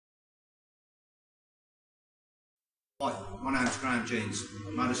Hi, my name's Graham Jeans,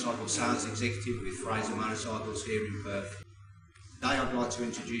 motorcycle sales executive with Fraser Motorcycles here in Perth. Today I'd like to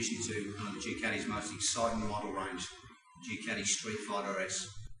introduce you to one of Ducati's most exciting model range, Ducati Streetfighter S.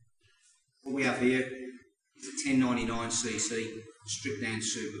 What we have here is a 1099cc stripped down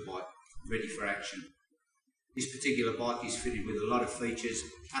superbike, ready for action. This particular bike is fitted with a lot of features,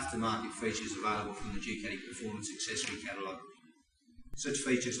 aftermarket features available from the Ducati Performance Accessory catalogue. Such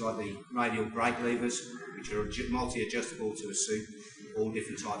features like the radial brake levers, which are multi-adjustable to suit all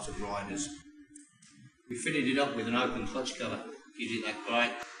different types of riders. We fitted it up with an open clutch cover, gives it that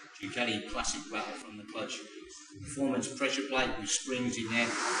great Ducati classic rattle from the clutch. Performance pressure plate with springs in there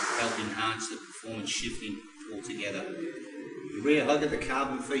help enhance the performance shifting altogether. The rear hugger, the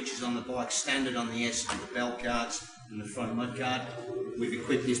carbon features on the bike, standard on the S with the belt guards and the front mud guard. We've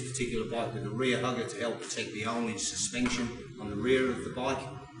equipped this particular bike with a rear hugger to help protect the only suspension on the rear of the bike,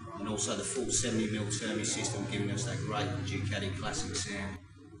 and also the full 70mm Termi system, giving us that great Ducati classic sound.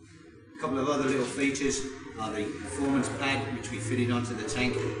 A couple of other little features are the performance pad, which we fitted onto the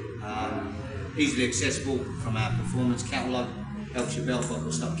tank, easily accessible from our performance catalogue, helps your belt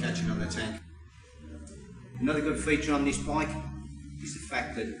buckle stop catching on the tank. Another good feature on this bike is the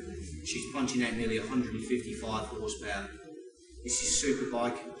fact that she's punching out nearly 155 horsepower. This is a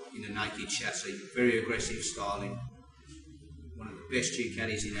superbike in a naked chassis, very aggressive styling. One of the best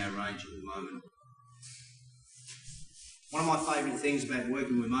Ducatis in our range at the moment. One of my favourite things about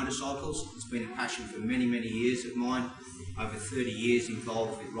working with motorcycles, it's been a passion for many years of mine, over 30 years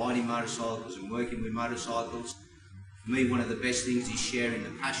involved with riding motorcycles and working with motorcycles. For me, one of the best things is sharing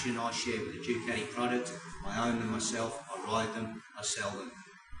the passion I share with the Ducati product. I own them myself, I ride them, I sell them.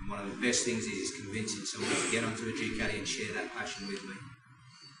 And one of the best things is convincing someone to get onto a Ducati and share that passion with me.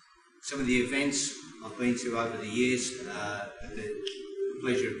 Some of the events I've been to over the years, the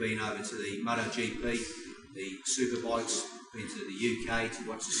pleasure of being over to the MotoGP, the superbikes, been to the UK to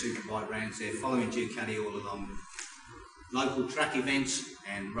watch the superbike rounds there, following Ducati all along. Local track events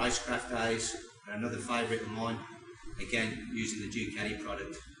and racecraft days are another favourite of mine, again using the Ducati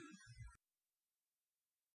product.